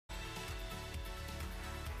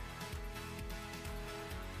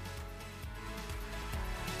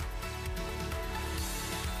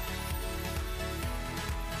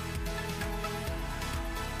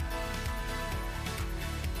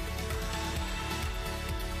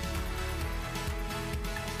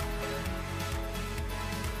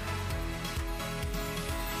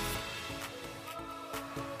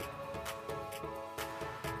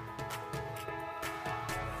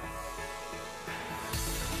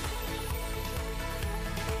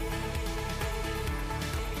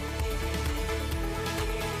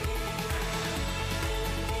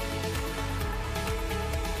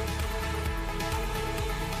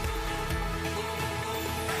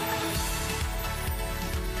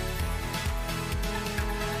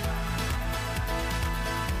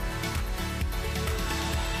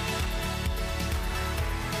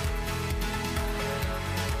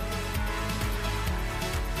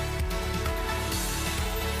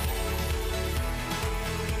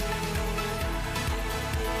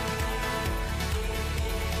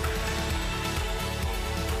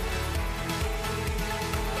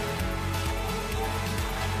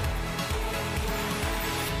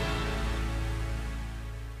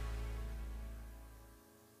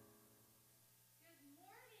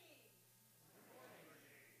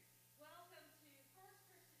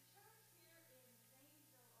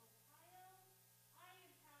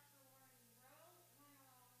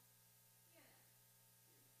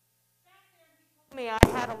me I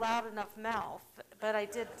had a loud enough mouth, but I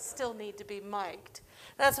did still need to be mic'd.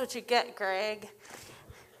 That's what you get, Greg.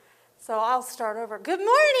 So I'll start over. Good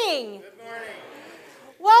morning. Good morning.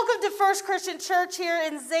 Welcome to First Christian Church here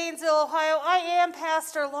in Zanesville, Ohio. I am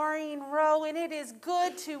Pastor Laureen Rowe, and it is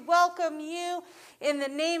good to welcome you in the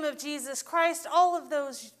name of Jesus Christ, all of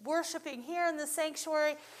those worshiping here in the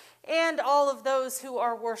sanctuary, and all of those who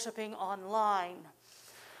are worshiping online.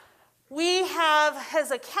 We have,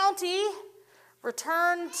 as a county,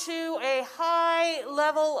 returned to a high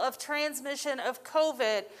level of transmission of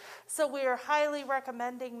COVID. So we are highly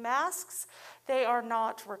recommending masks. They are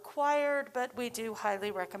not required, but we do highly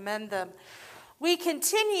recommend them. We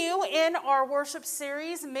continue in our worship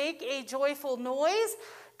series, Make a Joyful Noise.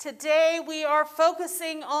 Today we are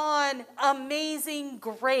focusing on Amazing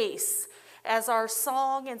Grace as our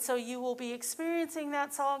song, and so you will be experiencing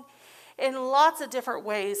that song in lots of different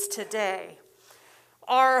ways today.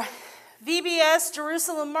 Our VBS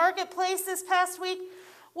Jerusalem Marketplace this past week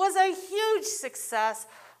was a huge success.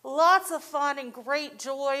 Lots of fun and great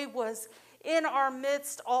joy was in our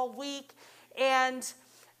midst all week. And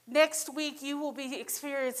next week you will be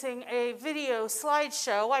experiencing a video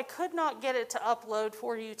slideshow. I could not get it to upload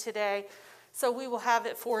for you today, so we will have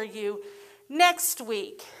it for you next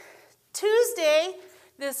week. Tuesday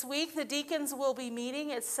this week, the deacons will be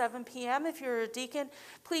meeting at 7 p.m. If you're a deacon,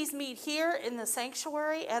 please meet here in the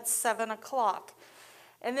sanctuary at 7 o'clock.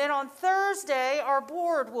 And then on Thursday, our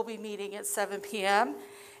board will be meeting at 7 p.m.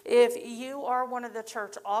 If you are one of the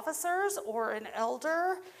church officers or an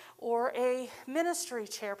elder or a ministry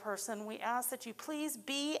chairperson, we ask that you please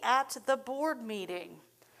be at the board meeting.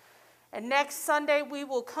 And next Sunday, we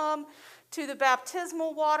will come to the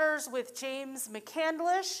baptismal waters with James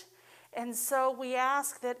McCandlish. And so we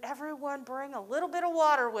ask that everyone bring a little bit of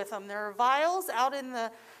water with them. There are vials out in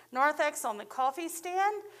the narthex on the coffee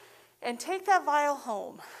stand, and take that vial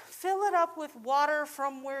home. Fill it up with water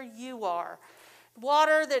from where you are,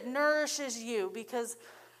 water that nourishes you, because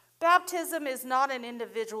baptism is not an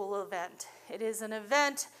individual event. It is an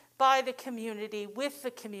event by the community, with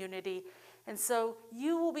the community. And so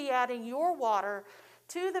you will be adding your water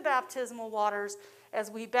to the baptismal waters as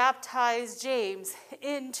we baptize James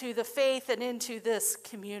into the faith and into this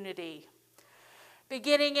community.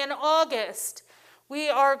 Beginning in August, we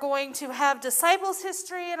are going to have Disciples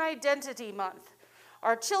History and Identity Month.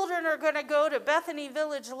 Our children are going to go to Bethany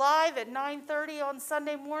Village Live at 9:30 on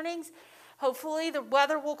Sunday mornings. Hopefully the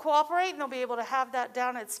weather will cooperate and they'll be able to have that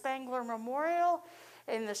down at Spangler Memorial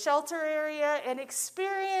in the shelter area and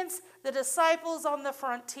experience the disciples on the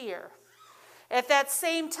frontier. At that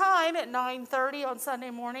same time, at 9:30 on Sunday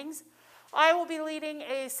mornings, I will be leading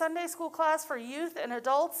a Sunday school class for youth and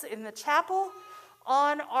adults in the chapel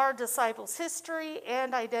on our disciples' history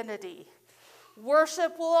and identity.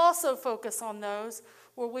 Worship will also focus on those,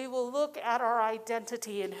 where we will look at our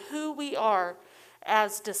identity and who we are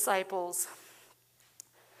as disciples.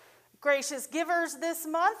 Gracious Givers this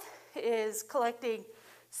month is collecting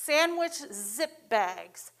sandwich zip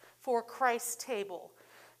bags for Christ's table.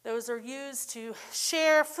 Those are used to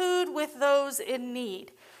share food with those in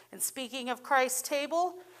need. And speaking of Christ's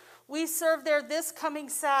table, we serve there this coming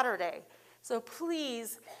Saturday. So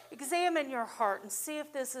please examine your heart and see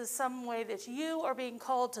if this is some way that you are being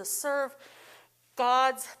called to serve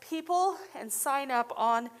God's people, and sign up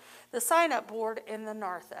on the sign-up board in the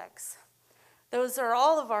narthex. Those are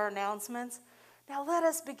all of our announcements. Now let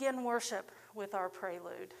us begin worship with our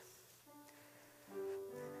prelude.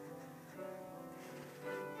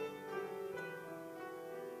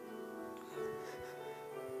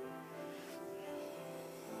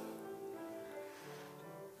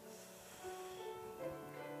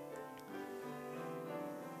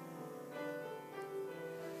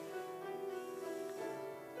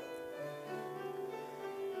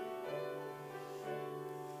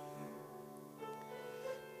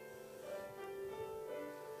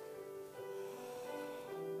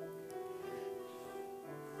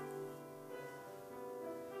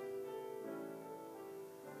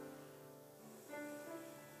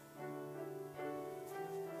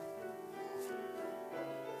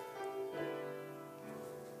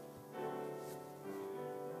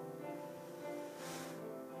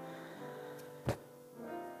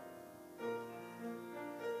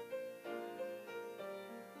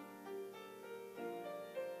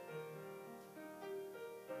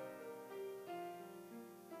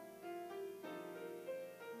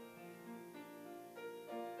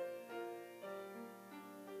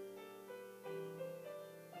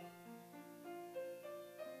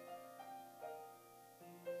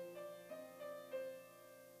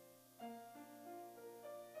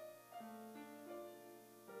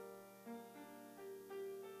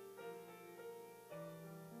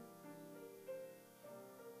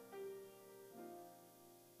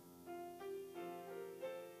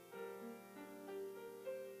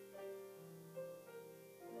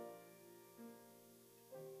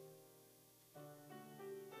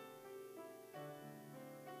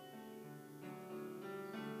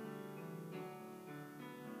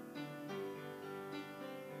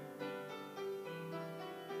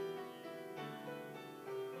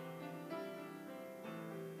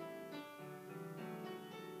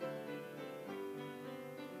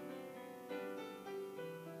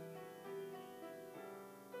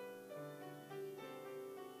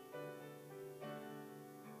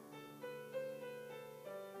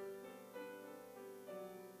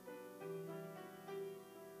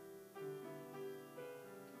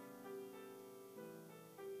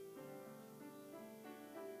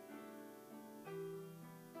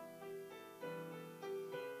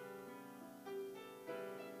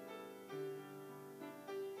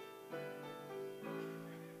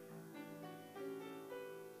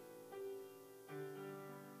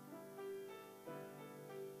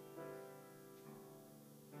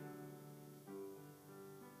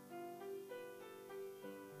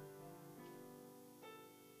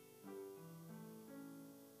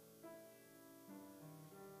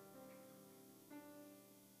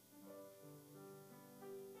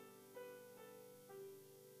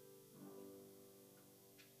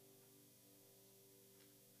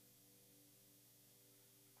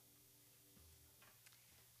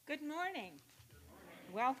 Good morning.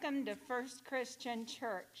 Welcome to First Christian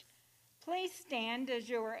Church. Please stand as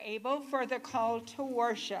you are able for the call to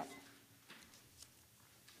worship.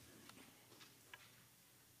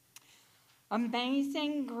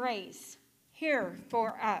 Amazing grace, here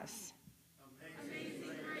for us.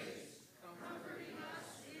 Amazing grace, comforting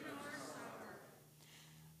us in our sorrow.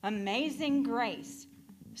 Amazing grace,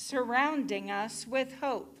 surrounding us with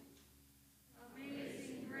hope.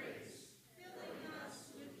 Amazing grace, filling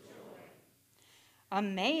us with joy.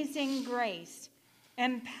 Amazing grace,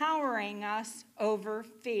 empowering us over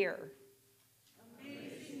fear.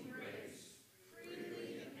 Amazing grace,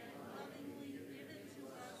 freely and lovingly given to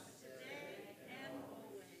us today and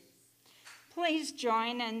always. Please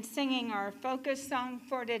join in singing our focus song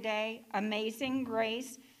for today, Amazing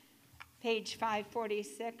Grace, page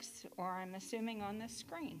 546, or I'm assuming on the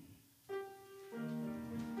screen.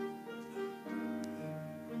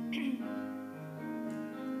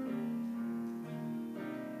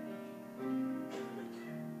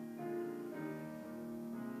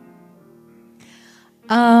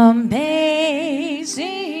 Amazing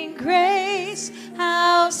grace,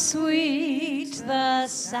 how sweet the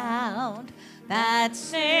sound that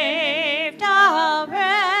saved a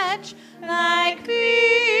wretch like me.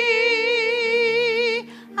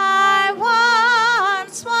 I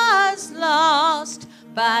once was lost,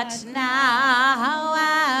 but now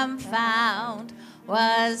am found,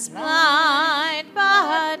 was blind,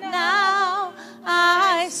 but now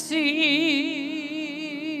I see.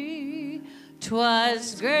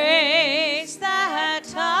 'Twas grace that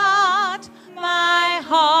taught my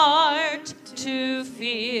heart to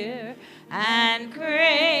fear, and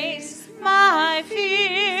grace my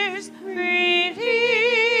fears relieved.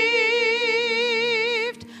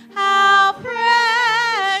 How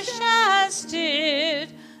precious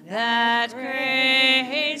did that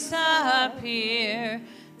grace appear,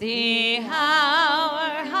 the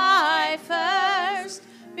hour I first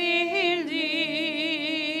believed.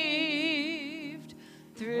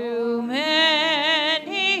 Through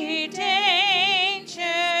many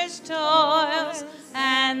dangers, toils,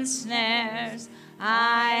 and snares,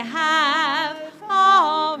 I have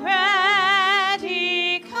already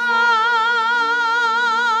come.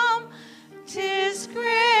 'Tis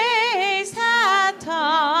grace hath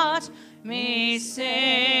taught me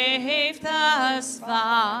safe thus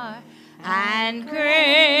far, and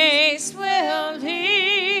grace will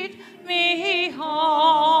lead me home.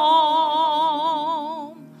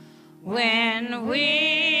 When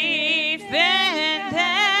we've been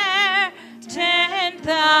there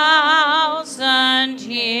 10,000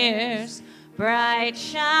 years, bright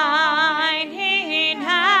shining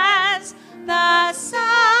as the sun,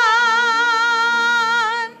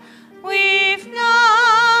 we've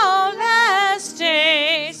no less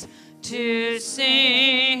days to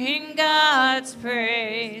sing God's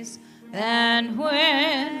praise than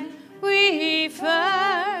when we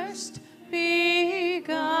first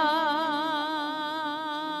begun.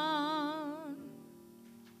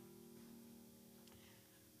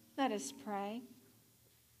 Let us pray.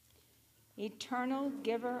 Eternal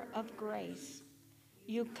giver of grace,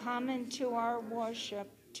 you come into our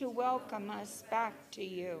worship to welcome us back to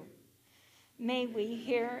you. May we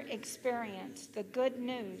here experience the good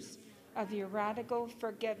news of your radical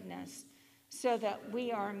forgiveness, so that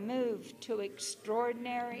we are moved to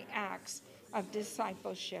extraordinary acts of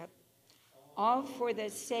discipleship, all for the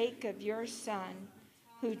sake of your Son,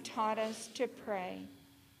 who taught us to pray,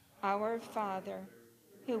 Our Father,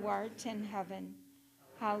 who art in heaven,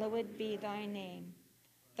 hallowed be thy name.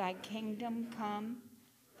 Thy kingdom come,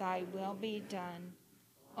 thy will be done,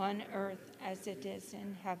 on earth as it is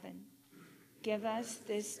in heaven. Give us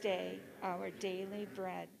this day our daily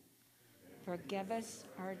bread. Forgive us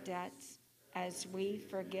our debts as we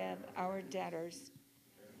forgive our debtors.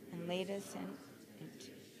 And lead us into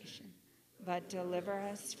temptation, but deliver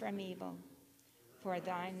us from evil. For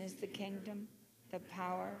thine is the kingdom, the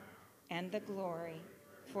power, and the glory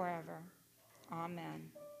forever.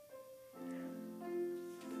 Amen.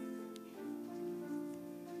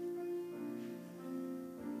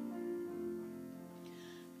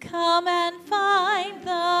 Come and find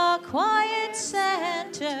the quiet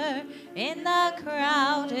center in the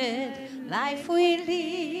crowded life we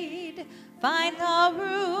lead. Find the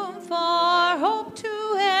room for hope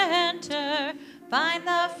to enter. Find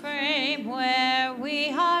the frame where we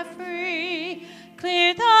are free.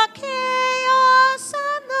 Clear the chaos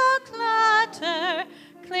and the clutter.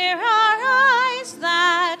 Clear our eyes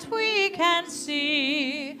that we can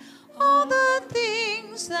see all the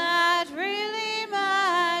things that really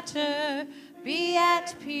matter. Be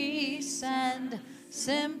at peace and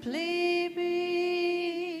simply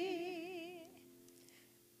be.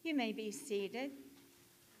 may be seated.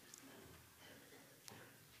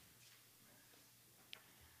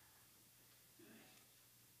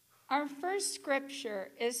 Our first scripture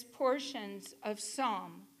is portions of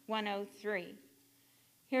Psalm 103.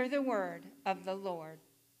 Hear the word of the Lord.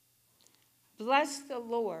 Bless the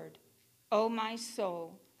Lord, O my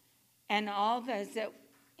soul, and all that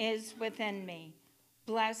is within me.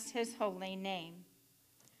 Bless his holy name.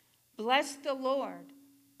 Bless the Lord,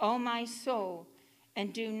 O my soul,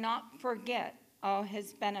 and do not forget all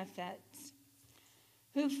his benefits,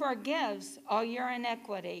 who forgives all your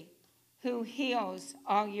iniquity, who heals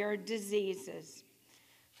all your diseases,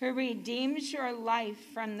 who redeems your life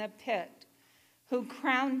from the pit, who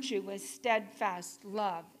crowns you with steadfast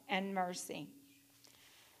love and mercy,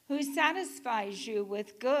 who satisfies you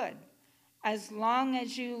with good as long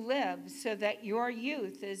as you live, so that your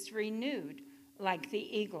youth is renewed like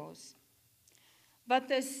the eagles. But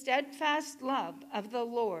the steadfast love of the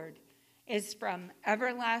Lord is from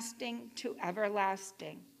everlasting to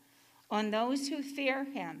everlasting on those who fear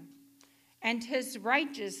him, and his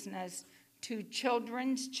righteousness to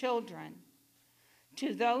children's children,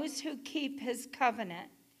 to those who keep his covenant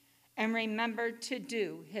and remember to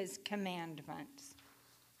do his commandments.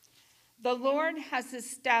 The Lord has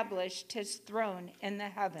established his throne in the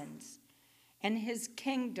heavens, and his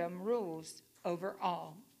kingdom rules over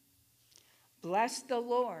all. Bless the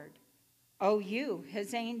Lord, O you,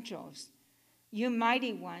 his angels, you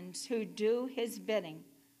mighty ones who do his bidding,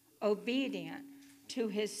 obedient to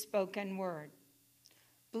his spoken word.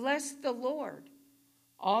 Bless the Lord,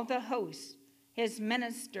 all the hosts, his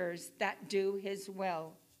ministers that do his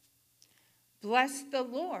will. Bless the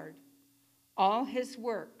Lord, all his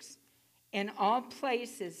works, in all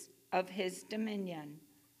places of his dominion.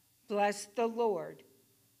 Bless the Lord,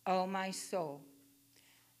 O my soul.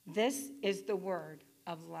 This is the word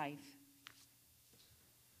of life.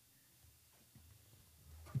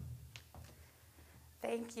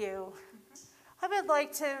 Thank you. I would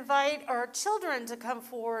like to invite our children to come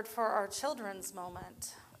forward for our children's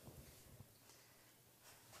moment.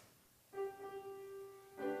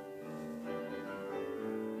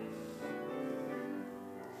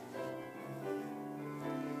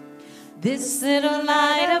 This little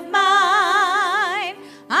light of mine,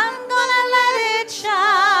 I'm gonna let it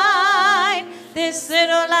shine. This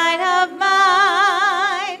little light of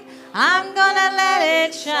mine, I'm gonna let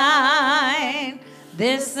it shine.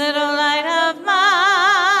 This little light of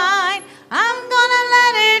mine, I'm gonna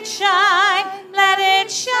let it shine. Let it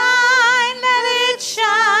shine, let it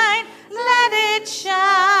shine, let it shine.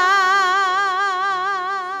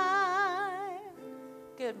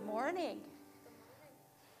 Good morning.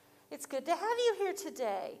 It's good to have you here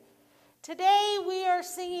today. Today we are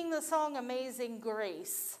singing the song Amazing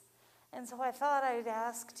Grace. And so I thought I'd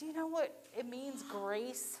ask, do you know what it means,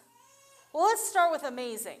 grace? Well, let's start with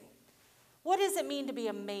amazing. What does it mean to be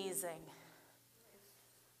amazing?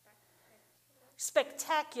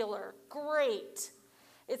 Spectacular, great.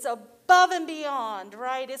 It's above and beyond,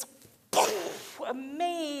 right? It's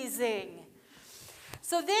amazing.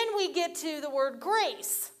 So then we get to the word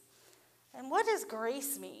grace. And what does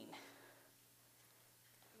grace mean?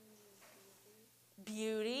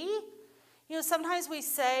 Beauty. You know, sometimes we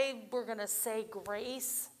say we're going to say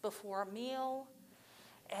grace before a meal,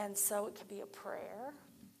 and so it could be a prayer.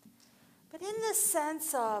 But in the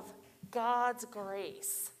sense of God's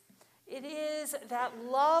grace, it is that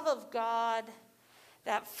love of God,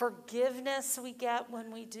 that forgiveness we get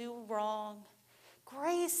when we do wrong.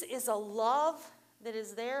 Grace is a love that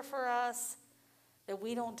is there for us that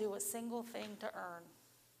we don't do a single thing to earn.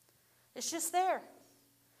 It's just there.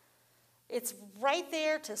 It's right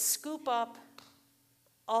there to scoop up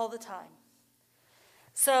all the time.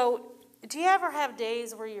 So, do you ever have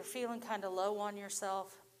days where you're feeling kind of low on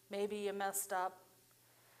yourself? Maybe you messed up.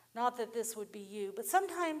 Not that this would be you, but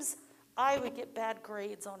sometimes I would get bad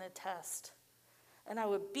grades on a test, and I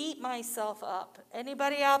would beat myself up.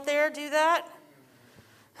 Anybody out there do that?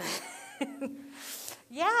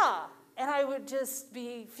 Yeah, and I would just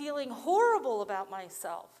be feeling horrible about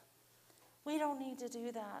myself. We don't need to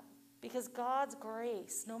do that, because God's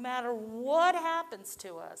grace, no matter what happens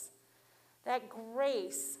to us, that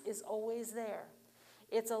grace is always there.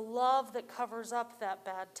 It's a love that covers up that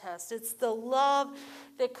bad test. It's the love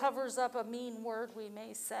that covers up a mean word we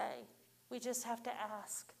may say. We just have to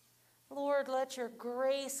ask, Lord, let your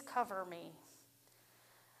grace cover me.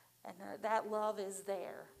 And that love is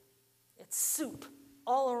there. It's soup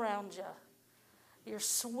all around you. You're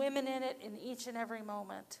swimming in it in each and every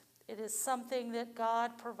moment. It is something that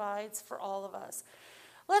God provides for all of us.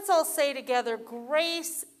 Let's all say together,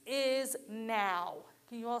 grace is now.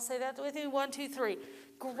 Can you all say that with me? 1, 2, 3.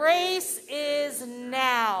 Grace is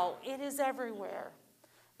now. It is everywhere.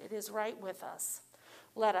 It is right with us.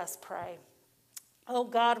 Let us pray. Oh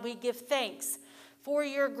God, we give thanks for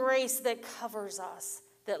your grace that covers us,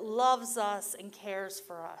 that loves us and cares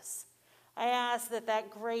for us. I ask that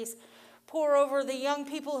that grace pour over the young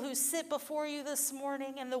people who sit before you this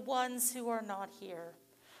morning and the ones who are not here.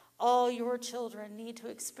 All your children need to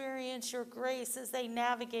experience your grace as they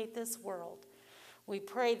navigate this world. We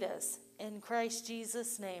pray this in Christ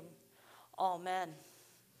Jesus' name. Amen.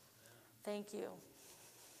 Thank you.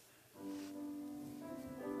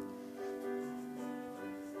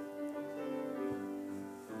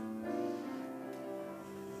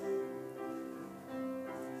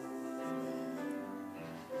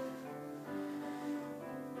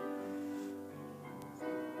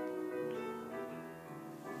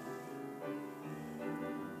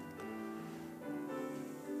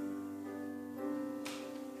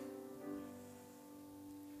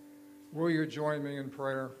 Will you join me in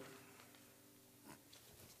prayer?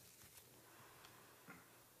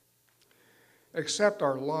 Accept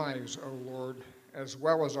our lives, O Lord, as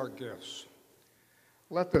well as our gifts.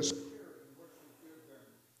 Let the spirit in which we give them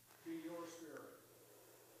be your spirit.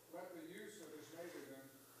 Let the use that is made of them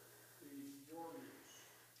be your use.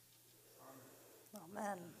 Amen.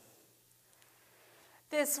 Amen.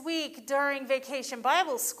 This week during Vacation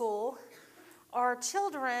Bible School, our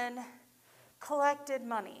children collected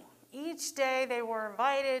money. Each day they were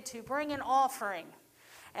invited to bring an offering,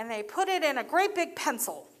 and they put it in a great big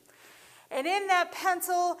pencil. And in that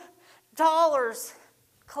pencil, dollars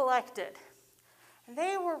collected. And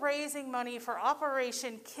they were raising money for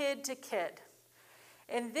Operation Kid to Kid.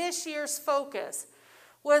 And this year's focus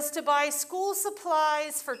was to buy school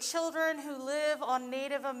supplies for children who live on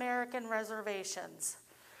Native American reservations.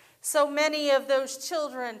 So many of those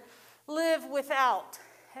children live without,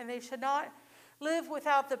 and they should not live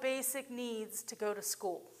without the basic needs to go to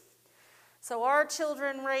school. So our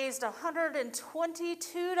children raised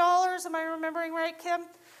 $122, am I remembering right, Kim?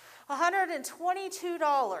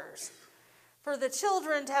 $122 for the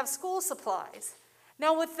children to have school supplies.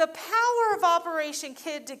 Now with the power of Operation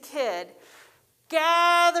Kid to Kid,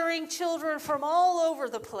 gathering children from all over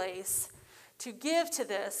the place to give to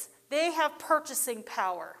this, they have purchasing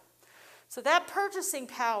power. So that purchasing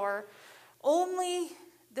power, only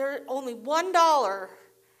 $1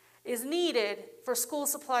 is needed for school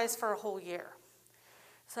supplies for a whole year.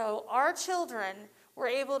 So our children were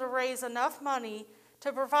able to raise enough money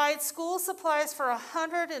to provide school supplies for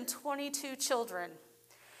 122 children.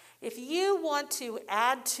 If you want to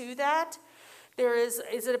add to that, is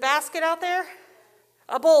it a basket out there?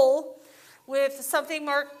 A bowl with something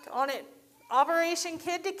marked on it, Operation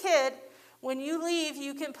Kid to Kid. When you leave,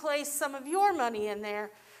 you can place some of your money in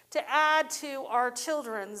there to add to our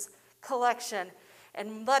children's collection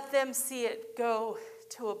and let them see it go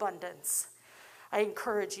to abundance. I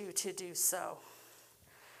encourage you to do so.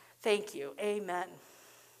 Thank you. Amen.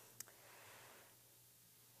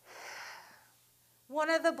 One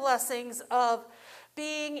of the blessings of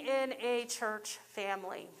being in a church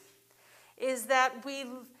family is that we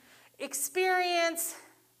experience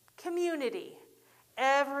community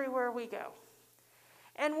everywhere we go.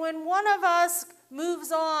 And when one of us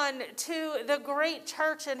moves on to the great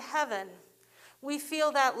church in heaven, we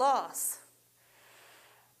feel that loss.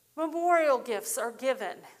 Memorial gifts are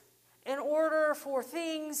given in order for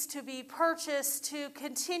things to be purchased to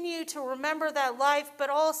continue to remember that life, but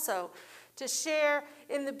also to share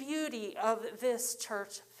in the beauty of this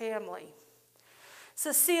church family.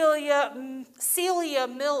 Celia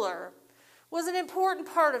Miller was an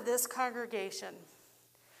important part of this congregation,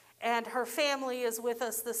 and her family is with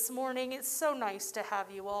us this morning. It's so nice to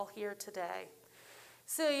have you all here today.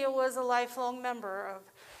 Celia was a lifelong member of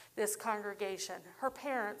this congregation. Her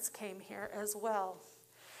parents came here as well.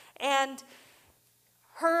 And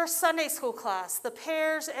her Sunday school class, the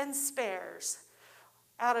Pairs and Spares,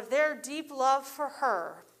 out of their deep love for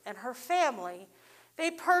her and her family,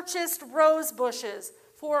 they purchased rose bushes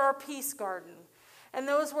for our Peace Garden. And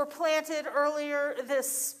those were planted earlier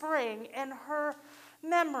this spring in her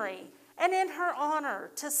memory and in her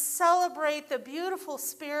honor to celebrate the beautiful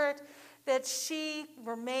spirit that she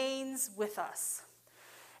remains with us.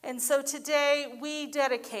 And so today we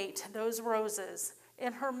dedicate those roses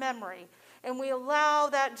in her memory, and we allow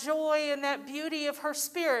that joy and that beauty of her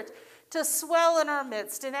spirit to swell in our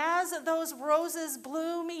midst. And as those roses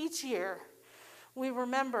bloom each year, we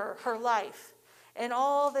remember her life and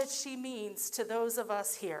all that she means to those of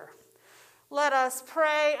us here. Let us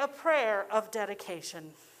pray a prayer of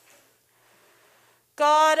dedication.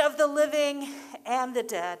 God of the living and the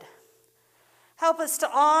dead, help us to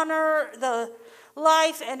honor the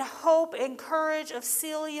life and hope and courage of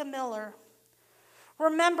Celia Miller.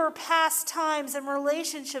 Remember past times and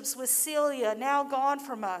relationships with Celia, now gone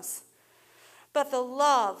from us, but the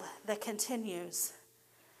love that continues.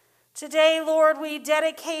 Today, Lord, we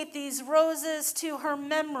dedicate these roses to her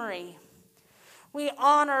memory. We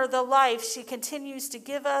honor the life she continues to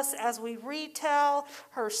give us as we retell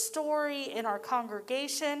her story in our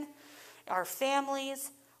congregation, our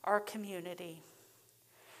families, our community.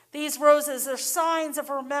 These roses are signs of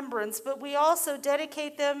remembrance, but we also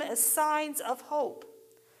dedicate them as signs of hope.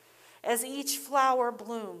 As each flower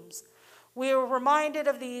blooms, we are reminded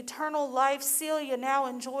of the eternal life Celia now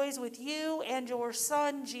enjoys with you and your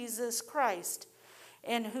Son, Jesus Christ,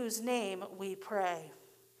 in whose name we pray.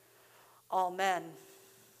 Amen.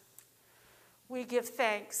 We give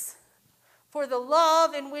thanks for the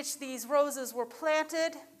love in which these roses were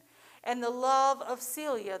planted and the love of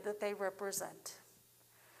Celia that they represent.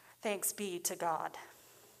 Thanks be to God.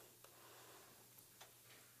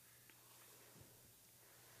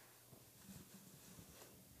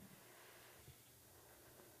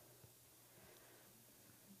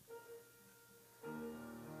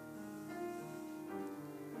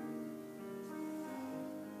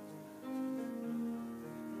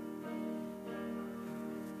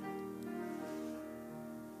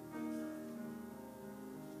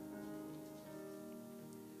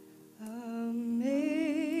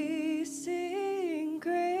 Amazing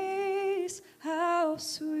grace, how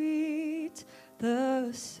sweet the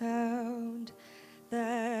sound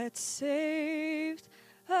that saved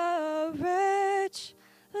a wretch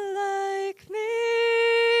like me.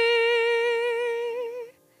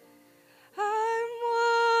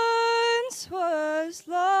 I once was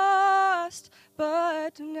lost,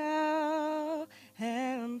 but now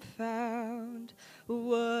am found,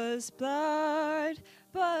 was blind,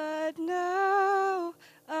 but now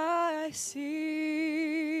I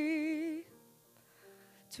see.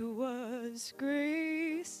 'Twas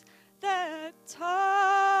grace that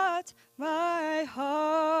taught my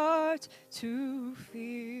heart to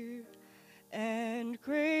fear, and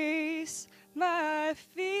grace my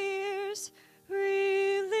fears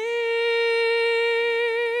relieved.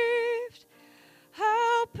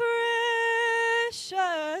 How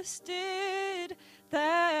precious did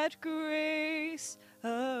that grace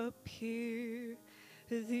appear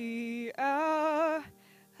the hour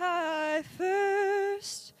I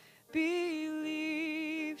first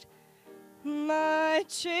believed. My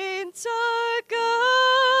chains are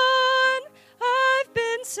gone, I've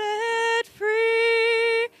been set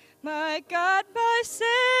free. My God, my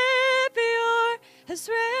Savior, has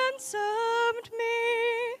ransomed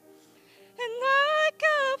me. And like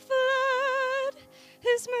a flood,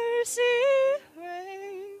 His mercy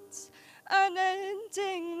reigns,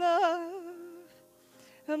 unending love,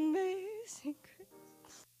 amazing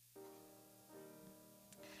grace.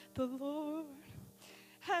 The Lord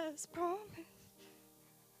has promised.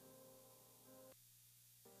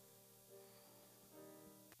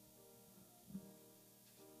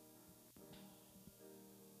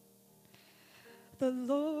 The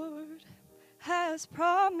Lord has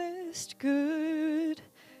promised good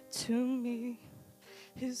to me.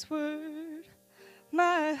 His word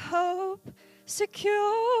my hope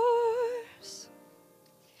secures.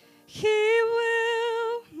 He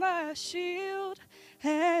will my shield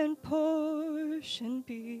and portion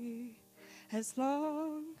be, as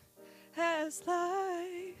long as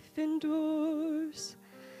life endures.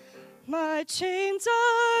 My chains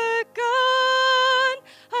are gone,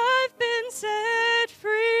 I've been set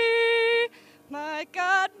free. My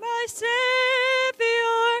God, my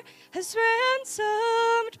Savior, has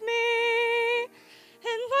ransomed me.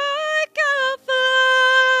 And like a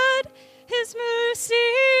flood, His mercy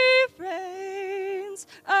reigns,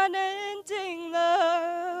 unending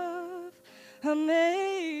love,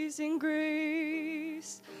 amazing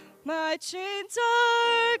grace. My chains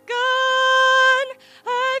are gone,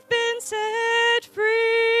 I've been set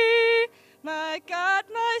free. My God,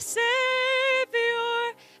 my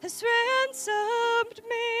Savior, has ransomed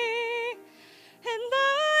me. And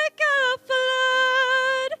like a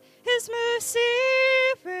flood, His mercy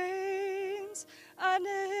reigns,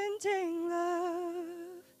 unending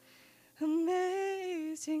love,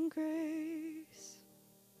 amazing grace.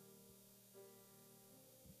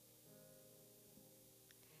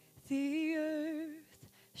 The earth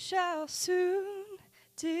shall soon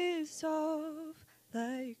dissolve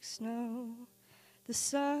like snow. The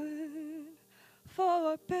sun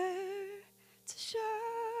forbear to shine.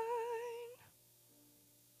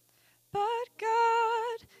 But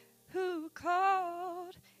God, who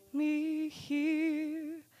called me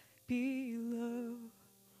here below,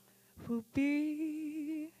 will be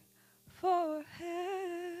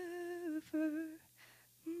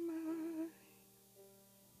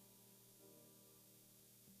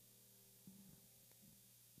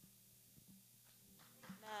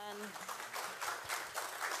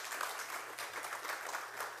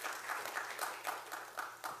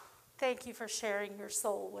thank you for sharing your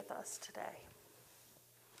soul with us today.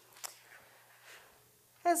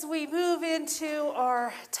 As we move into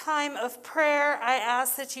our time of prayer, I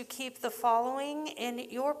ask that you keep the following in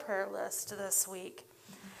your prayer list this week.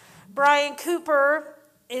 Brian Cooper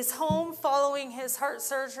is home following his heart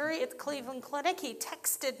surgery at the Cleveland Clinic. He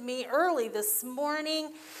texted me early this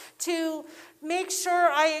morning to make sure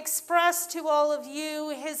I express to all of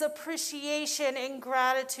you his appreciation and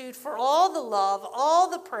gratitude for all the love, all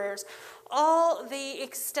the prayers, all the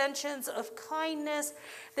extensions of kindness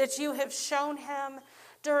that you have shown him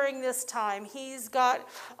during this time. He's got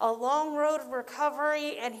a long road of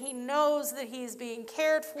recovery, and he knows that he's being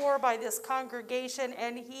cared for by this congregation,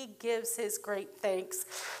 and he gives his great thanks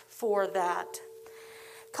for that.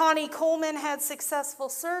 Connie Coleman had successful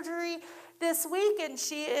surgery this week, and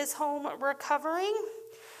she is home recovering.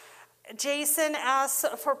 Jason asks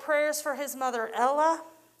for prayers for his mother, Ella,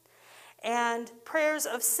 and prayers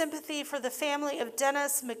of sympathy for the family of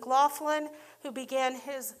Dennis McLaughlin, who began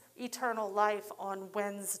his eternal life on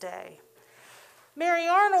Wednesday. Mary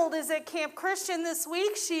Arnold is at Camp Christian this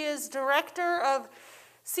week. She is director of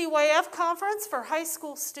CYF conference for high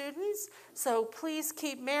school students. So please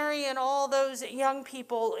keep Mary and all those young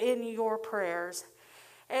people in your prayers.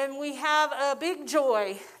 And we have a big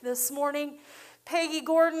joy this morning. Peggy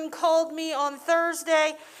Gordon called me on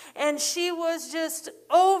Thursday, and she was just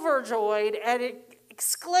overjoyed at it,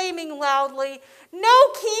 exclaiming loudly,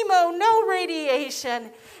 "No chemo, no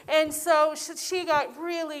radiation." And so she got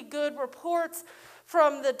really good reports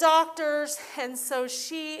from the doctors, and so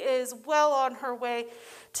she is well on her way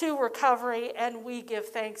to recovery, and we give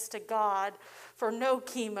thanks to God for no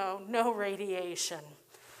chemo, no radiation.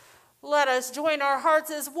 Let us join our hearts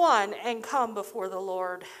as one and come before the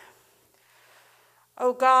Lord.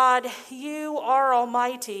 O God, you are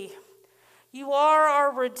almighty. You are our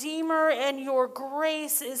Redeemer, and your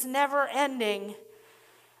grace is never ending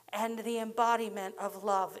and the embodiment of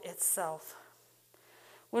love itself.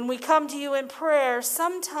 When we come to you in prayer,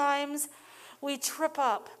 sometimes we trip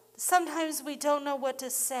up. Sometimes we don't know what to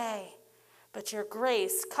say, but your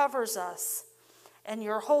grace covers us, and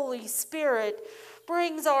your Holy Spirit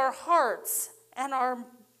brings our hearts and our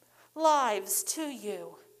lives to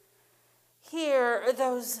you. Here are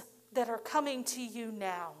those that are coming to you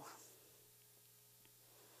now.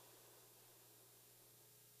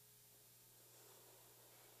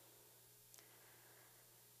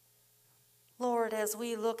 Lord, as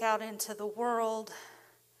we look out into the world,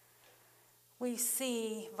 we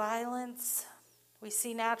see violence, we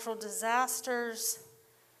see natural disasters,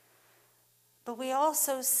 but we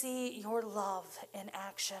also see your love in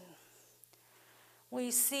action.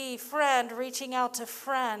 We see friend reaching out to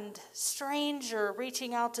friend, stranger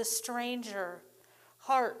reaching out to stranger,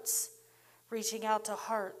 hearts reaching out to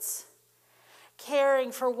hearts,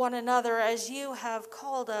 caring for one another as you have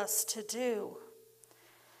called us to do.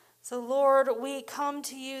 So, Lord, we come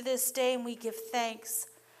to you this day and we give thanks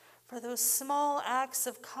for those small acts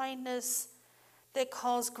of kindness that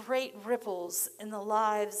cause great ripples in the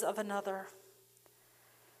lives of another.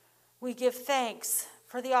 We give thanks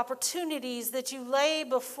for the opportunities that you lay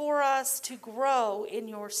before us to grow in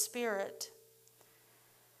your Spirit.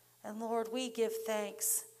 And Lord, we give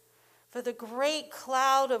thanks for the great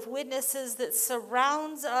cloud of witnesses that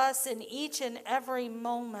surrounds us in each and every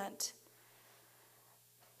moment.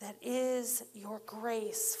 That is your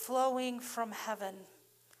grace flowing from heaven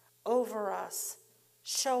over us,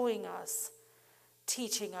 showing us,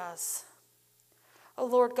 teaching us. Oh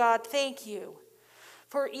Lord God, thank you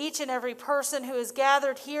for each and every person who is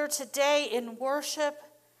gathered here today in worship.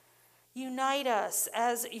 Unite us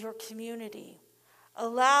as your community.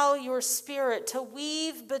 Allow your Spirit to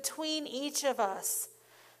weave between each of us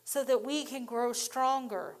so that we can grow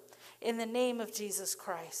stronger in the name of Jesus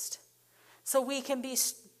Christ. So we can be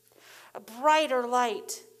a brighter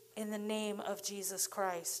light in the name of Jesus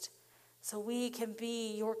Christ. So we can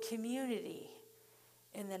be your community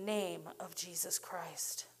in the name of Jesus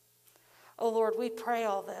Christ. Oh Lord, we pray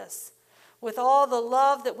all this with all the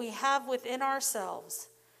love that we have within ourselves.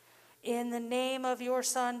 In the name of your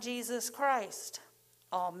Son, Jesus Christ.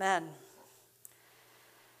 Amen.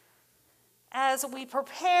 As we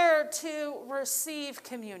prepare to receive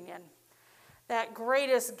communion, that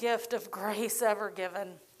greatest gift of grace ever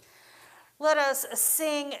given, let us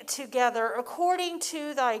sing together, According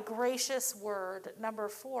to Thy Gracious Word, number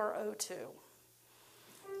 402.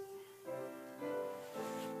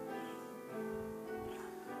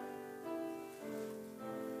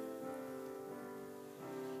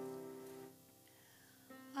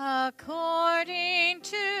 According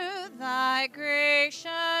to thy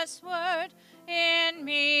gracious word, in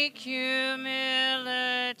meek humility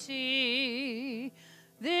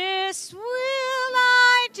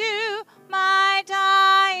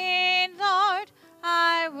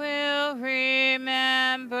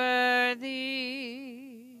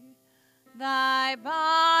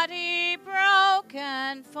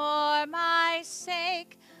and for my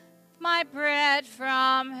sake my bread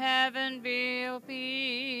from heaven will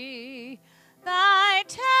be. Thy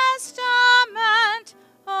testament,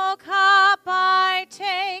 O cup I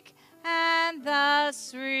take, and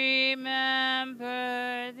thus remember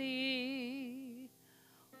thee.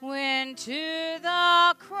 When to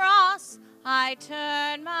the cross I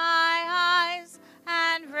turn my eyes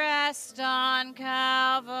and rest on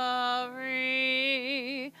Calvary,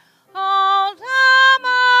 O Lamb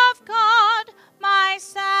of God, my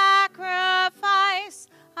sacrifice,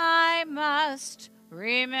 I must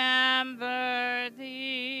remember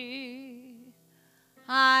thee.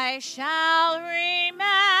 I shall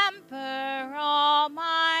remember all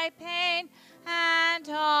my pain and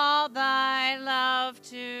all thy love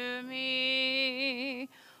to me.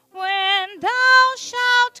 When thou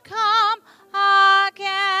shalt come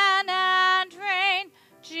again and reign,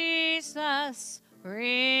 Jesus,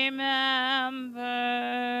 remember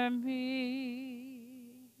me.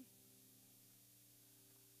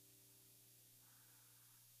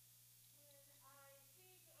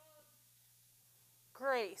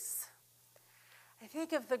 Grace. I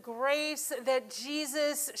think of the grace that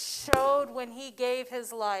Jesus showed when he gave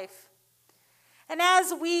his life. And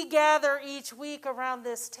as we gather each week around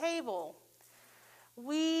this table,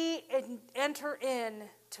 we enter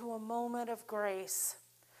into a moment of grace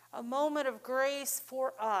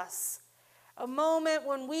for us, a moment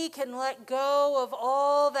when we can let go of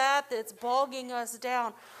all that's bogging us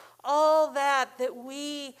down, all that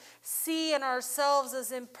we see in ourselves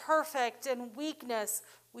as imperfect and weakness.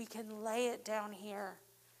 We can lay it down here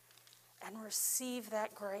and receive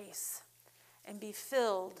that grace and be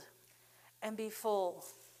filled and be full.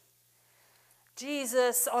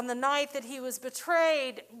 Jesus, on the night that he was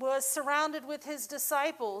betrayed, was surrounded with his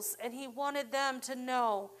disciples, and he wanted them to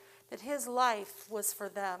know that his life was for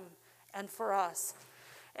them and for us.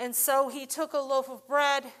 And so he took a loaf of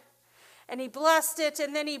bread, and he blessed it,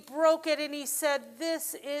 and then he broke it, and he said,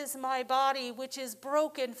 "This is my body, which is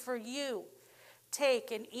broken for you. Take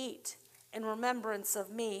and eat in remembrance of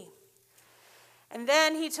me." And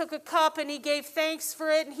then he took a cup and he gave thanks for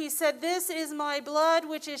it, and he said, "This is my blood,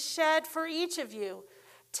 which is shed for each of you.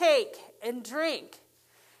 Take and drink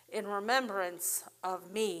in remembrance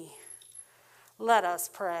of me." Let us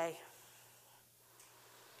pray.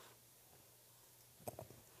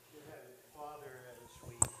 Dear Heavenly Father, as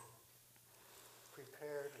we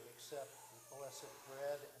prepare to accept the blessed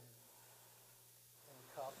bread and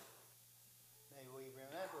cup, may we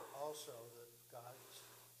remember also that God's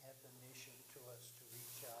admonition to us to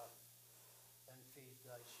reach out and feed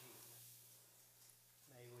thy sheep.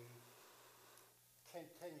 May we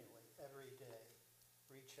continually, every day,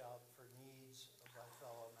 reach out for needs of thy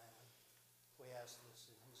fellow man. We ask this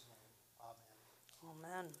in his name.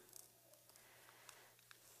 Amen. Amen.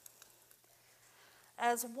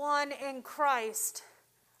 As one in Christ,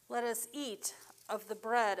 let us eat of the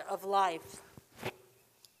bread of life.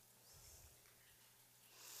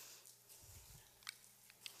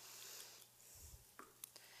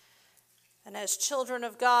 And as children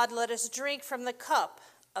of God, let us drink from the cup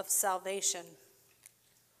of salvation.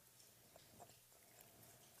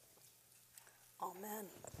 Amen.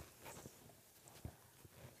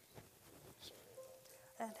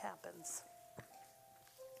 That happens.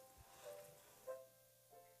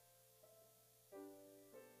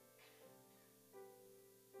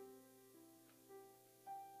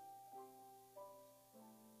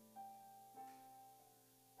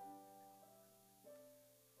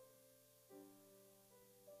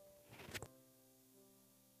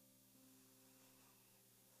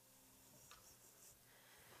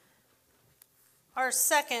 Our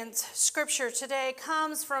second scripture today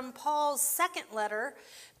comes from Paul's second letter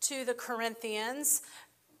to the Corinthians,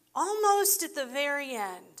 almost at the very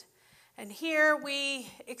end. And here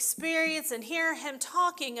we experience and hear him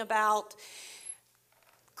talking about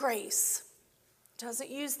grace. Doesn't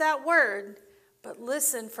use that word, but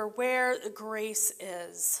listen for where the grace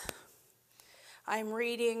is. I'm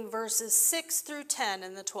reading verses 6 through 10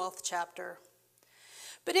 in the 12th chapter.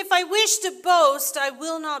 "But if I wish to boast, I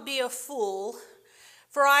will not be a fool,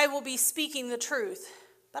 for I will be speaking the truth.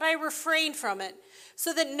 But I refrain from it,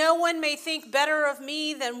 so that no one may think better of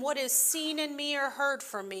me than what is seen in me or heard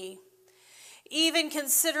from me, even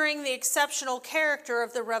considering the exceptional character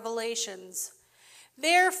of the revelations.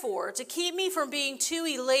 Therefore, to keep me from being too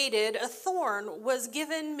elated, a thorn was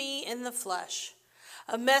given me in the flesh,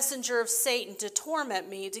 a messenger of Satan to torment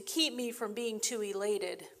me, to keep me from being too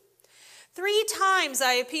elated. 3 times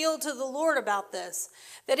I appealed to the Lord about this,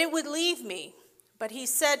 that it would leave me. But he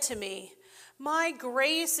said to me, My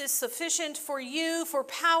grace is sufficient for you, for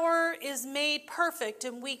power is made perfect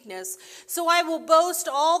in weakness. So I will boast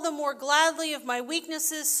all the more gladly of my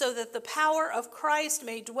weaknesses, so that the power of Christ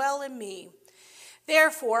may dwell in me.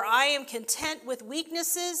 Therefore, I am content with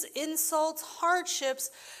weaknesses, insults,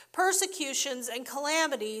 hardships, persecutions, and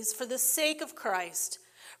calamities for the sake of Christ.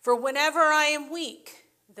 For whenever I am weak,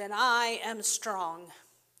 then I am strong.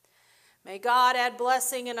 May God add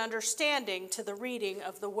blessing and understanding to the reading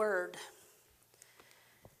of the word.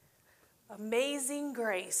 Amazing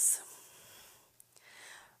grace.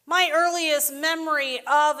 My earliest memory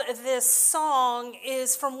of this song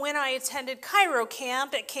is from when I attended Cairo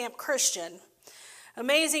camp at Camp Christian.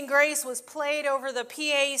 Amazing Grace was played over the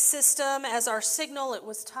PA system as our signal it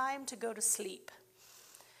was time to go to sleep.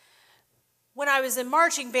 When I was in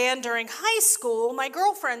marching band during high school, my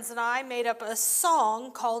girlfriends and I made up a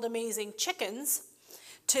song called Amazing Chickens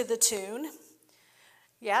to the tune.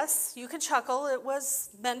 Yes, you can chuckle. It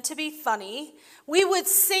was meant to be funny. We would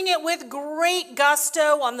sing it with great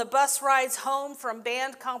gusto on the bus rides home from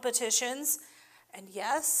band competitions. And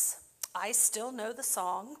yes, I still know the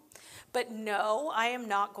song. But no, I am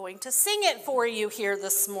not going to sing it for you here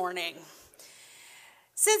this morning.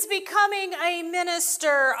 Since becoming a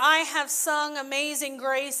minister, I have sung Amazing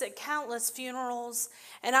Grace at countless funerals,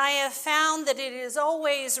 and I have found that it is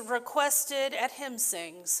always requested at hymn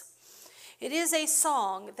sings. It is a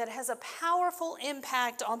song that has a powerful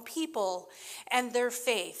impact on people and their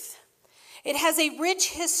faith. It has a rich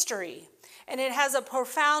history, and it has a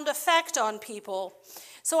profound effect on people.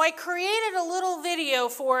 So I created a little video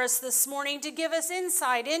for us this morning to give us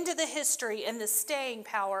insight into the history and the staying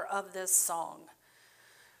power of this song.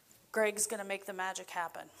 Greg's going to make the magic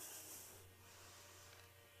happen.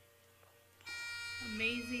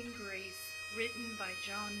 Amazing Grace, written by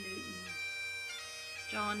John Newton.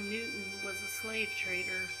 John Newton was a slave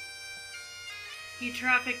trader. He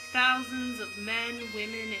trafficked thousands of men,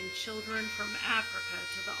 women, and children from Africa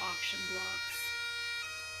to the auction blocks.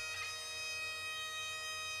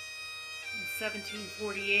 In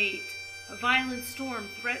 1748, a violent storm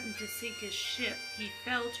threatened to sink his ship. He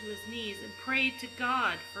fell to his knees and prayed to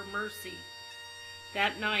God for mercy.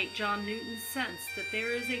 That night, John Newton sensed that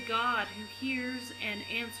there is a God who hears and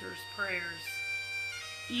answers prayers,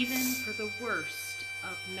 even for the worst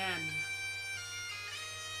of men.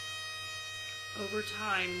 Over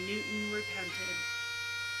time, Newton repented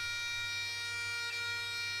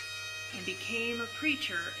and became a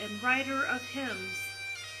preacher and writer of hymns.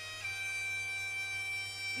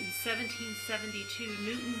 In 1772,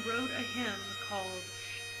 Newton wrote a hymn called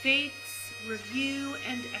Faith's Review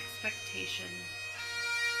and Expectation,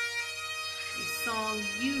 a song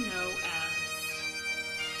you know as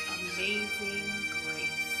Amazing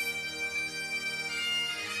Grace.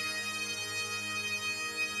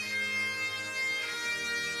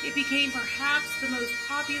 It became perhaps the most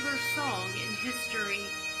popular song in history,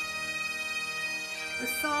 a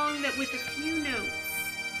song that with a few notes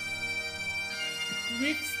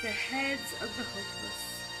lifts the heads of the hopeless,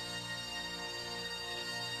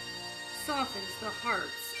 softens the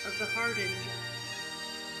hearts of the hardened.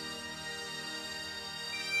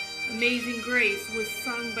 Amazing Grace was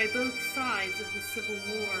sung by both sides of the Civil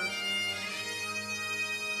War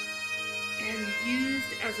and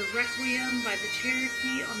used as a requiem by the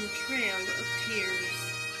Cherokee on the Trail of Tears.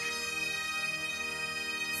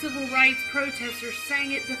 Civil rights protesters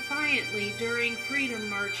sang it defiantly during freedom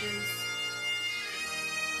marches.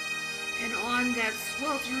 And on that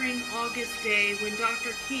sweltering August day when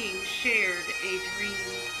Dr. King shared a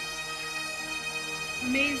dream,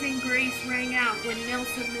 Amazing Grace rang out when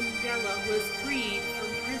Nelson Mandela was freed from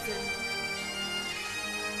prison,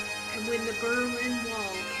 and when the Berlin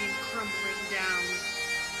Wall came crumbling down.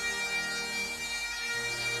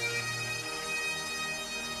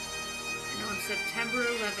 And on September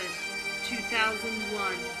 11,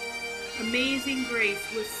 2001, Amazing Grace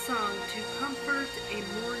was sung to comfort a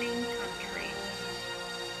mourning country.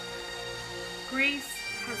 Grace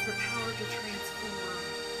has the power to transform,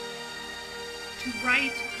 to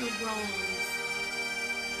right the wrongs,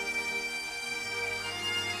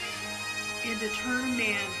 and to turn a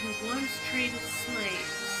man who once traded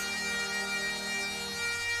slaves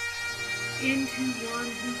into one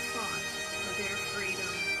who fought for their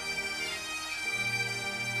freedom.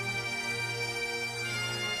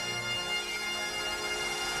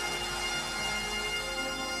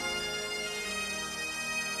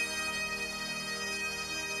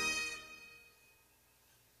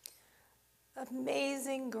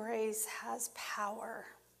 Amazing Grace has power.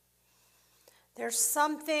 There's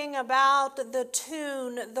something about the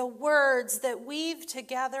tune, the words that weave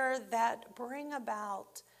together that bring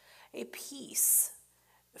about a peace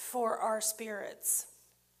for our spirits.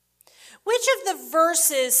 Which of the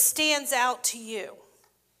verses stands out to you?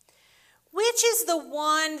 Which is the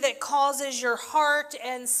one that causes your heart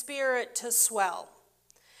and spirit to swell?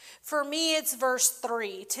 For me, it's verse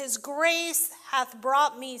 3. 'Tis grace hath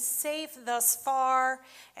brought me safe thus far,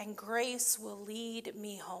 and grace will lead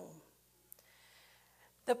me home.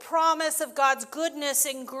 The promise of God's goodness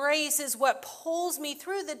and grace is what pulls me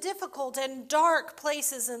through the difficult and dark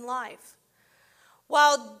places in life.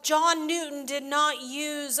 While John Newton did not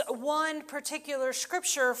use one particular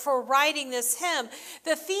scripture for writing this hymn,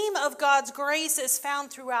 the theme of God's grace is found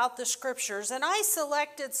throughout the scriptures. And I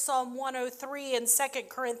selected Psalm 103 and 2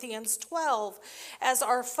 Corinthians 12 as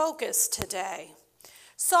our focus today.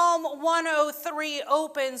 Psalm 103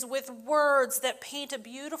 opens with words that paint a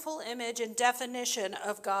beautiful image and definition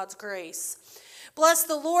of God's grace. Bless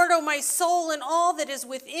the Lord, O my soul, and all that is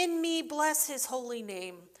within me. Bless his holy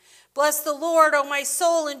name. Bless the Lord, O my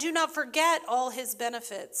soul, and do not forget all his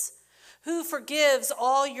benefits. Who forgives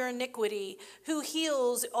all your iniquity, who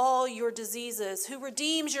heals all your diseases, who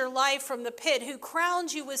redeems your life from the pit, who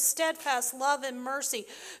crowns you with steadfast love and mercy,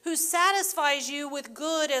 who satisfies you with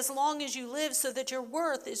good as long as you live, so that your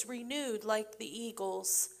worth is renewed like the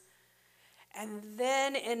eagles. And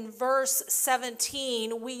then in verse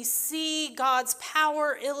 17, we see God's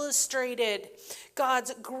power illustrated.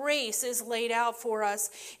 God's grace is laid out for us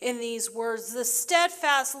in these words. The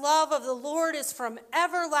steadfast love of the Lord is from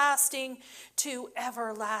everlasting to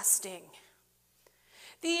everlasting.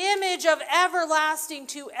 The image of everlasting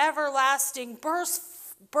to everlasting burst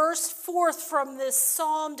forth from this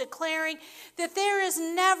psalm, declaring that there is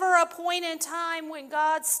never a point in time when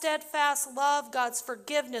God's steadfast love, God's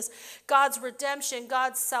forgiveness, God's redemption,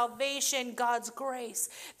 God's salvation, God's grace,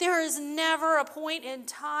 there is never a point in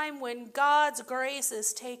time when God's grace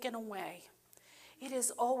is taken away. It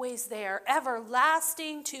is always there,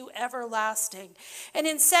 everlasting to everlasting. And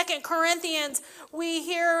in 2 Corinthians, we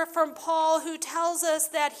hear from Paul, who tells us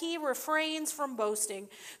that he refrains from boasting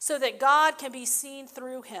so that God can be seen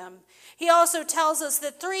through him. He also tells us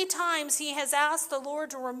that 3 times he has asked the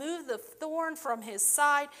Lord to remove the thorn from his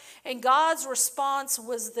side, and God's response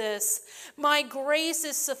was this: "My grace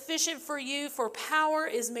is sufficient for you, for power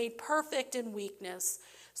is made perfect in weakness.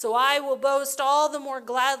 So I will boast all the more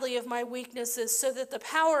gladly of my weaknesses, so that the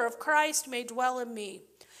power of Christ may dwell in me.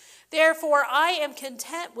 Therefore I am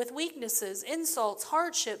content with weaknesses, insults,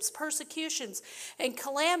 hardships, persecutions, and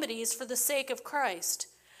calamities for the sake of Christ.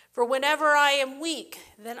 For whenever I am weak,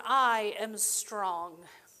 then I am strong."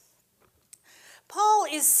 Paul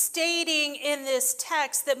is stating in this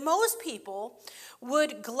text that most people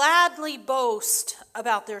would gladly boast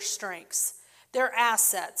about their strengths, their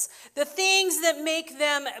assets, the things that make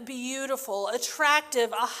them beautiful, attractive,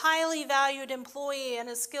 a highly valued employee, and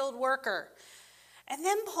a skilled worker. And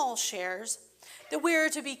then Paul shares that we are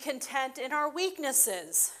to be content in our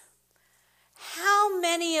weaknesses. How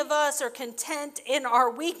many of us are content in our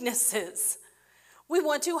weaknesses? We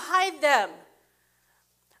want to hide them.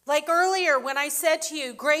 Like earlier when I said to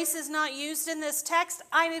you, grace is not used in this text,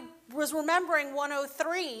 I was remembering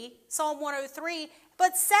 103, Psalm 103,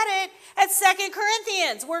 but said it at 2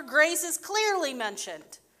 Corinthians, where grace is clearly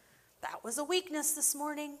mentioned. That was a weakness this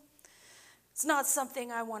morning. It's not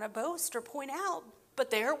something I want to boast or point out, but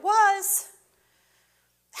there it was.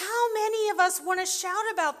 How many of us want to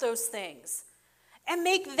shout about those things and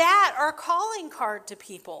make that our calling card to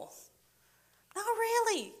people? Not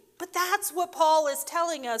really, but that's what Paul is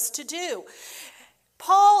telling us to do.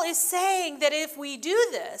 Paul is saying that if we do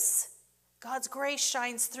this, God's grace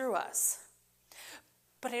shines through us.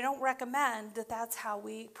 But I don't recommend that that's how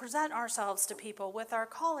we present ourselves to people, with our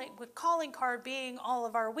calling card being all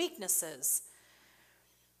of our weaknesses.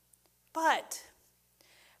 But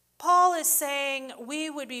Paul is saying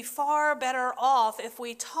we would be far better off if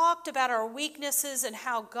we talked about our weaknesses and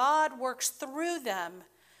how God works through them,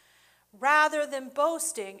 rather than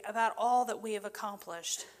boasting about all that we have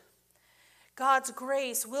accomplished. God's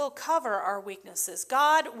grace will cover our weaknesses.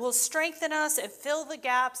 God will strengthen us and fill the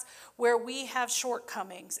gaps where we have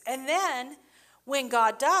shortcomings. And then, when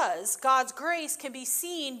God does, God's grace can be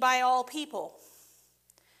seen by all people.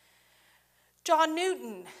 John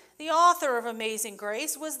Newton, the author of Amazing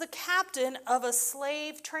Grace, was the captain of a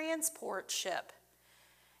slave transport ship.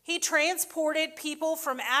 He transported people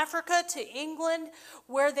from Africa to England,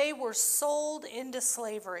 where they were sold into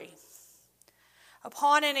slavery.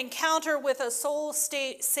 Upon an encounter with a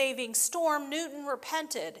soul-saving storm, Newton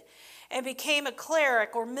repented and became a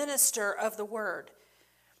cleric or minister of the word.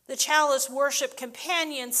 The Chalice Worship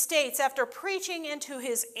Companion states, after preaching into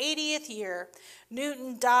his 80th year,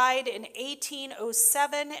 Newton died in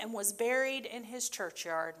 1807 and was buried in his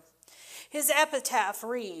churchyard. His epitaph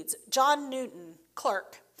reads, John Newton,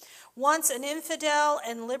 clerk, once an infidel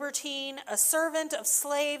and libertine, a servant of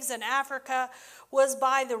slaves in Africa, was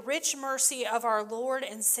by the rich mercy of our Lord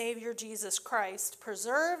and Savior Jesus Christ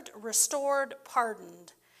preserved, restored,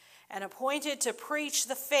 pardoned, and appointed to preach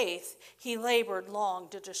the faith he labored long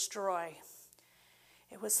to destroy.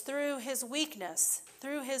 It was through his weakness,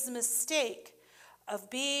 through his mistake of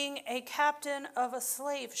being a captain of a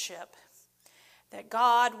slave ship, that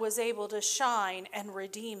God was able to shine and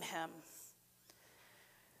redeem him.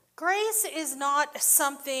 Grace is not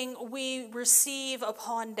something we receive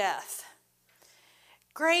upon death.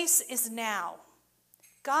 Grace is now.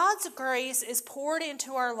 God's grace is poured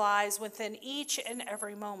into our lives within each and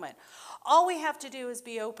every moment. All we have to do is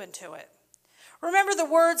be open to it. Remember the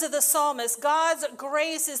words of the psalmist, God's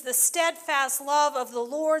grace is the steadfast love of the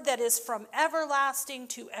Lord that is from everlasting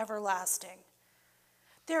to everlasting.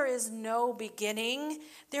 There is no beginning,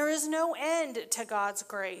 there is no end to God's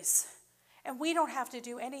grace, and we don't have to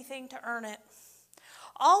do anything to earn it.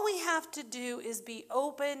 All we have to do is be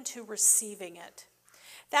open to receiving it.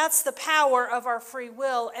 That's the power of our free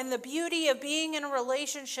will and the beauty of being in a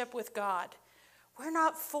relationship with God. We're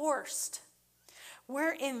not forced.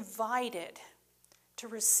 We're invited to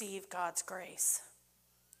receive God's grace.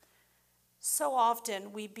 So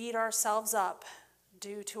often we beat ourselves up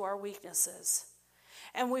due to our weaknesses,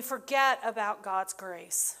 and we forget about God's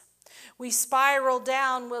grace. We spiral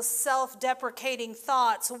down with self-deprecating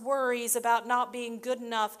thoughts, worries about not being good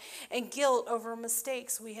enough, and guilt over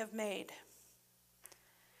mistakes we have made.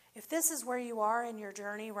 If this is where you are in your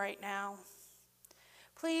journey right now,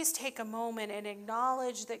 please take a moment and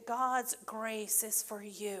acknowledge that God's grace is for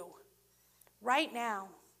you right now.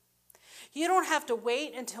 You don't have to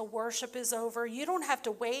wait until worship is over. You don't have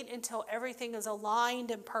to wait until everything is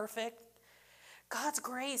aligned and perfect. God's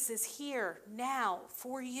grace is here now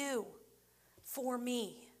for you, for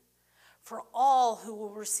me, for all who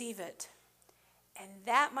will receive it. And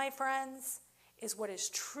that, my friends, is what is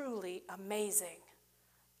truly amazing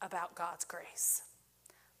about God's grace.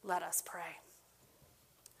 Let us pray.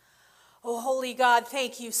 Oh, holy God,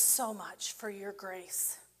 thank you so much for your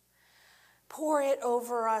grace. Pour it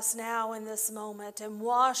over us now in this moment and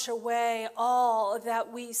wash away all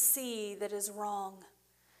that we see that is wrong.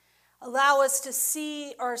 Allow us to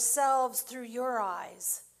see ourselves through your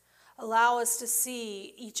eyes. Allow us to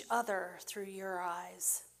see each other through your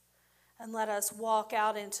eyes. And let us walk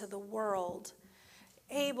out into the world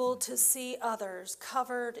able to see others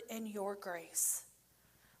covered in your grace.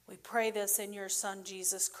 We pray this in your Son,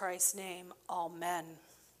 Jesus Christ's name. Amen.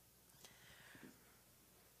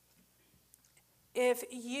 If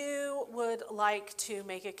you would like to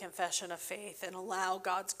make a confession of faith and allow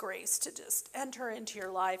God's grace to just enter into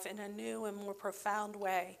your life in a new and more profound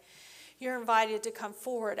way, you're invited to come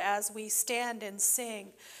forward as we stand and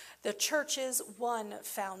sing the Church's One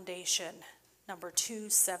Foundation, number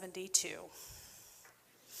 272.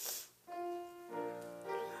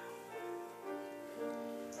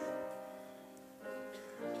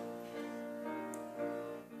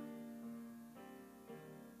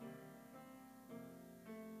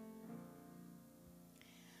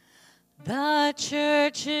 The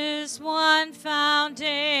church's one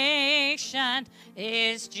foundation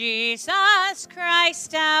is Jesus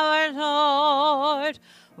Christ our Lord.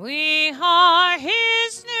 We are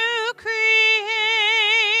his new creation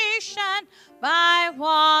by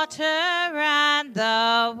water and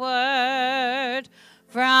the word.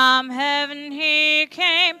 From heaven he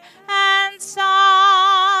came and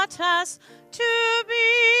sought us to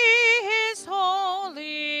be his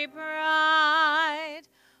holy bride.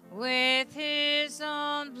 With his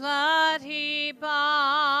own blood he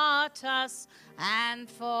bought us, and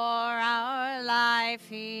for our life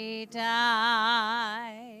he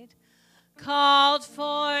died. Called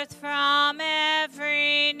forth from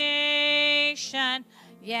every nation,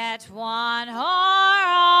 yet one o'er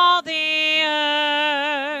all the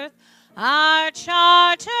earth, our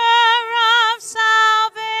charter of salvation,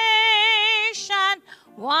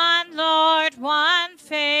 one Lord, one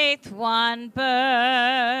faith, one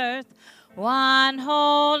birth, one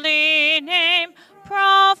holy name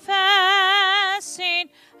professing,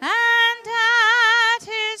 and at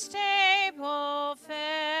his table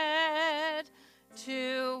fed,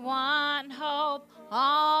 to one hope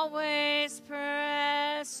always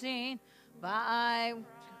pressing, by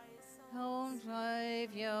own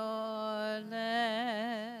Savior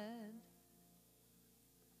led.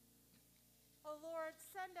 O Lord,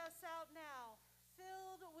 send us out now,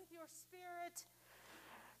 filled with your Spirit,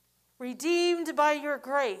 redeemed by your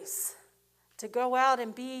grace, to go out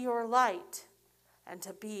and be your light and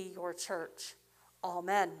to be your church.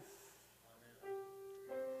 Amen.